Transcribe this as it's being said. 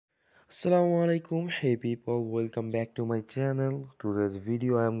Assalamu alaikum, hey people, welcome back to my channel. Today's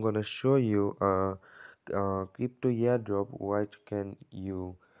video I'm gonna show you a crypto airdrop which can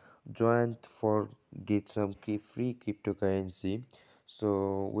you join for get some free cryptocurrency.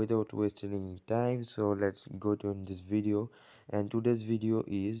 So without wasting any time, so let's go to this video. And today's video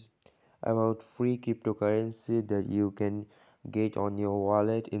is about free cryptocurrency that you can get on your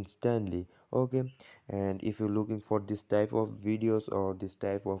wallet instantly. Okay, and if you're looking for this type of videos or this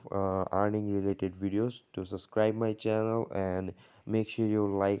type of earning related videos, to subscribe my channel and make sure you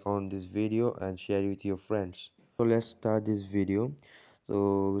like on this video and share with your friends. So let's start this video.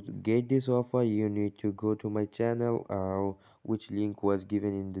 So to get this offer, you need to go to my channel, which link was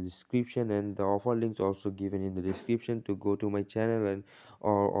given in the description, and the offer links also given in the description to go to my channel. And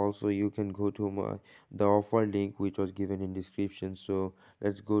or also you can go to the offer link which was given in description. So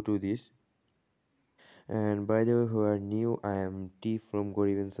let's go to this. And by the way, who are new, I am T from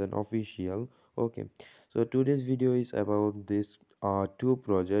GoribInsaan Official. Okay, so today's video is about this two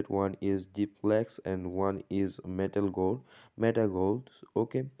project. One is Deeplex and one is Meta Gold.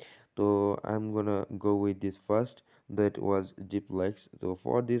 Okay, so I'm gonna go with this first. That was Deeplex. So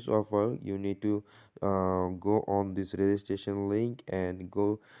for this offer, you need to go on this registration link and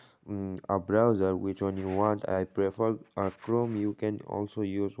go a browser which one you want. I prefer Chrome. You can also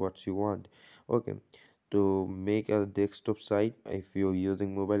use what you want. Okay, to make a desktop site if you're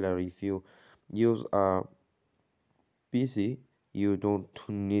using mobile, or if you use a PC you don't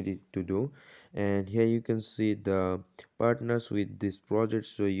need it to do. And here you can see the partners with this project.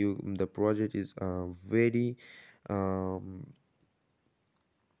 So the project is very um,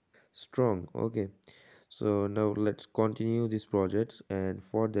 strong. Okay, so now let's continue this project, and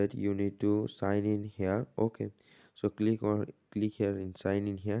for that you need to sign in here. Okay, so click here and sign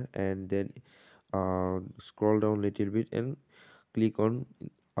in here, and then scroll down a little bit and click on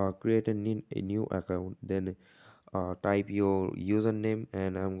create a new account. Then type your username,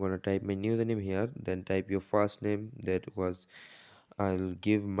 and I'm gonna type my username here. Then type your first name. That was, I'll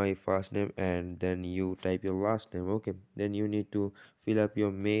give my first name, and then you type your last name. Okay, then you need to fill up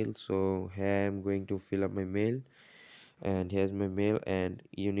your mail. So here I'm going to fill up my mail, and here's my mail, and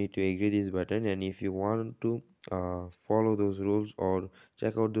you need to agree this button. And if you want to follow those rules or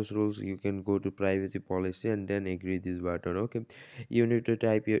check out those rules, you can go to privacy policy and then agree this button. Okay, you need to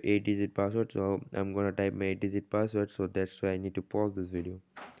type your 8-digit password. So I'm gonna type my 8-digit password, so that's why I need to pause this video.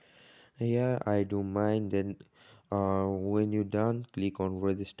 Yeah, I do mine. Then when you're done, click on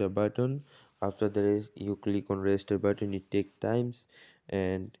register button. After that, you click on register button. It takes times,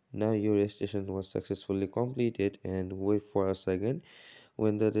 and now your registration was successfully completed. And wait for a second.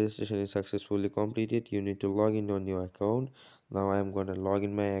 When the registration is successfully completed, you need to log in on your account. Now I'm gonna log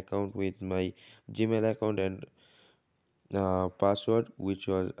in my account with my Gmail account and password, which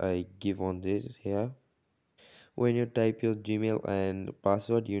was I give on this here. When you type your Gmail and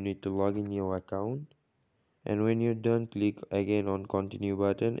password, you need to log in your account. And when you're done, click again on continue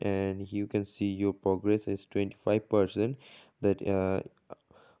button, and you can see your progress is 25%. That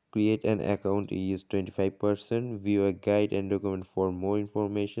create an account is 25%. View a guide and document for more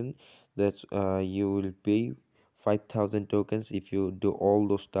information. That's you will pay 5,000 tokens if you do all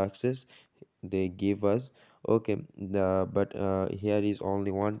those taxes they give us. Okay, the but here is only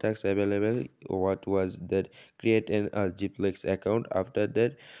one tax available. What was that? Create an Gplex account. After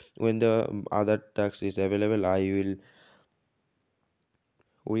that, when the other tax is available, I will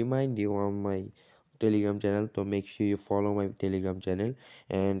remind you on my telegram channel. So make sure you follow my telegram channel.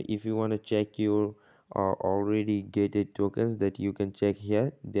 And if you want to check your already gated tokens, that you can check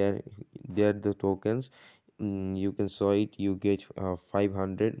here. They're the tokens. You can saw it. You get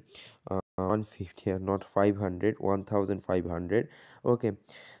 500 150, not 500, 1500. Okay,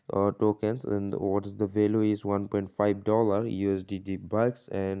 tokens, and what is the value is $1.5 USDT bucks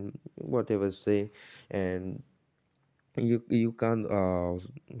and whatever say. And you can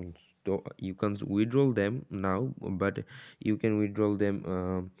you can withdraw them now, but you can withdraw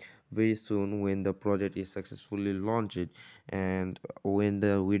them very soon when the project is successfully launched. And when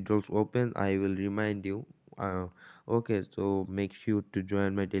the withdrawals open, I will remind you. Okay, so make sure to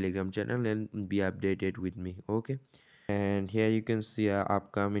join my telegram channel and be updated with me. Okay, and here you can see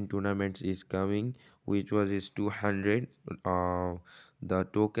upcoming tournaments is coming, which was is 200 the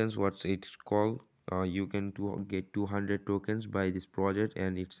tokens, what's it's called. You can get 200 tokens by this project,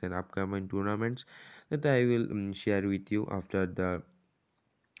 and it's an upcoming tournaments that I will share with you after the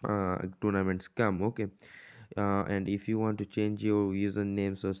tournaments come. Okay, and if you want to change your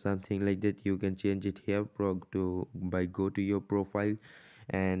usernames or something like that, you can change it here. Go to your profile,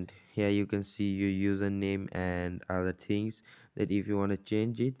 and here you can see your username and other things, that if you want to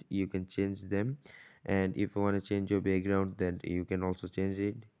change it you can change them, and if you want to change your background then you can also change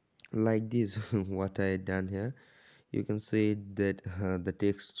it like this. What I done here, you can say that the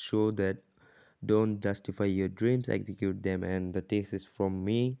text show that don't justify your dreams, execute them, and the text is from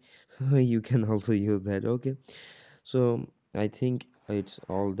me. You can also use that. Okay, so I think it's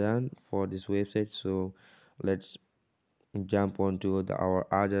all done for this website, so let's jump on to our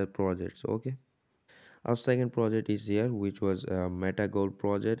other projects. Okay, our second project is here, which was a meta goal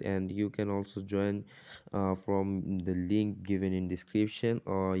project, and you can also join from the link given in description,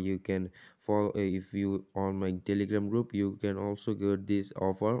 or you can follow if you on my telegram group, you can also get this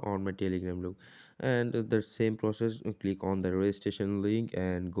offer on my telegram group. And the same process, click on the registration link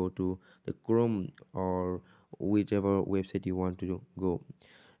and go to the chrome or whichever website you want to go,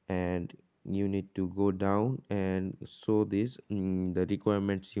 and you need to go down and show this the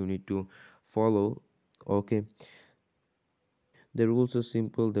requirements you need to follow. Okay, the rules are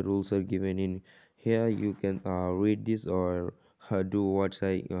simple, the rules are given in here, you can read this or do what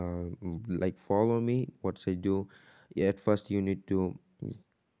I like follow me what I do. At first you need to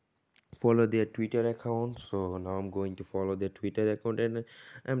follow their Twitter account, so now I'm going to follow their Twitter account, and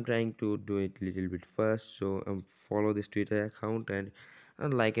I'm trying to do it little bit first. So follow this Twitter account and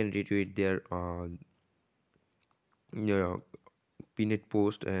like and retweet their you know pinned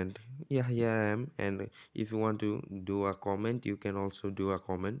post, and yeah, here I am. And if you want to do a comment, you can also do a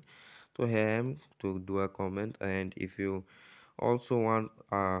comment. So here I am to do a comment, and if you also want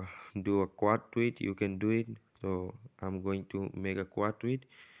do a quad tweet, you can do it. So I'm going to make a quad tweet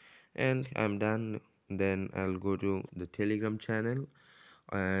and I'm done. Then I'll go to the telegram channel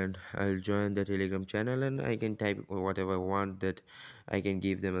and I'll join the telegram channel, and I can type whatever I want, that I can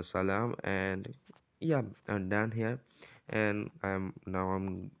give them a salam, and yeah, I'm done here. And I'm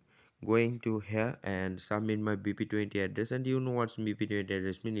going to here and submit my bp20 address. And you know what's bp20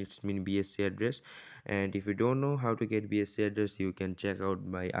 address mean? It's mean bsc address. And if you don't know how to get bsc address, you can check out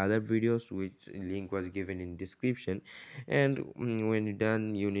my other videos, which link was given in description. And when you're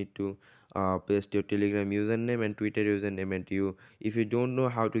done, you need to paste your telegram username and twitter username. And you, if you don't know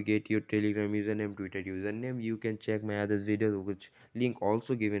how to get your telegram username, twitter username, you can check my other videos, which link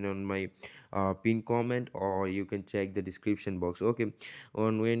also given on my pin comment, or you can check the description box. Okay,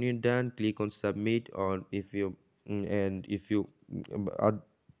 on when you're done, click on submit. Or if you and if you uh,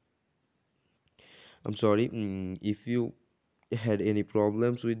 I'm sorry, if you had any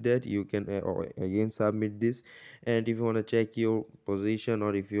problems with that, you can again submit this. And if you want to check your position,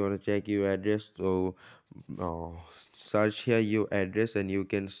 or if you want to check your address, so uh, search here your address and you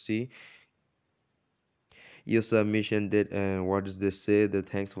can see your submission. That what does this say? The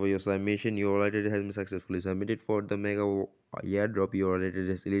thanks for your submission, your already has been successfully submitted for the mega airdrop. Your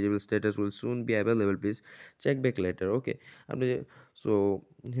already eligible status will soon be available, please check back later. Okay, so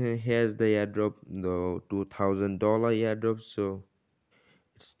here's the airdrop, the $2,000 airdrop. So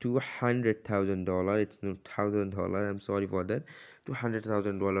it's $200,000, it's not $1,000, I'm sorry for that.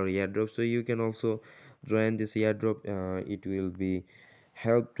 $200,000 airdrop. So you can also join this airdrop. It will be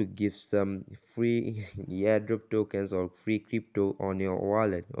help to give some free airdrop tokens or free crypto on your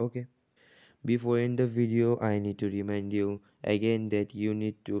wallet. Okay, before end the video, I need to remind you again that you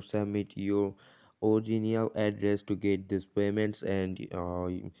need to submit your original address to get these payments. And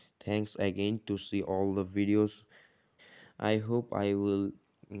thanks again to see all the videos. I hope I will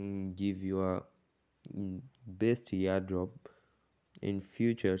give you a best airdrop in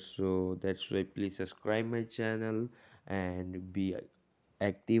future. So that's why please subscribe my channel and be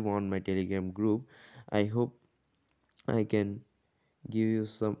active on my telegram group. I hope I can give you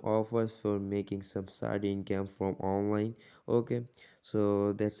some offers for making some side income from online. Okay,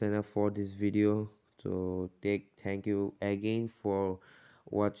 so that's enough for this video. So thank you again for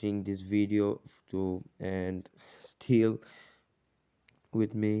watching this video to and still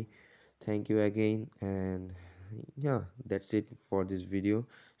with me. Thank you again. And yeah, that's it for this video.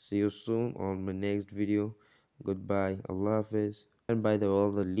 See you soon on my next video. Goodbye, Allah Hafiz. And by the way,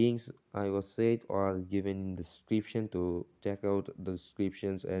 all the links I was said are given in the description, to check out the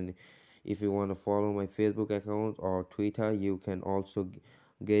descriptions. And if you want to follow my Facebook account or Twitter, you can also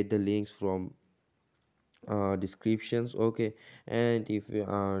get the links from descriptions. Okay, and if you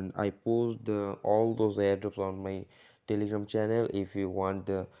I post the all those airdrops on my telegram channel. If you want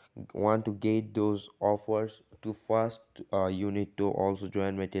to get those offers too fast, you need to also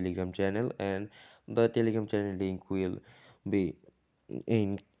join my telegram channel, and the telegram channel link will be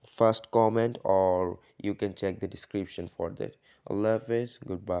in first comment, or you can check the description for that. Allah Hafiz,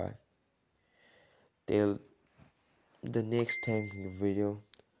 goodbye till the next time video,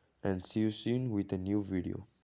 and see you soon with a new video.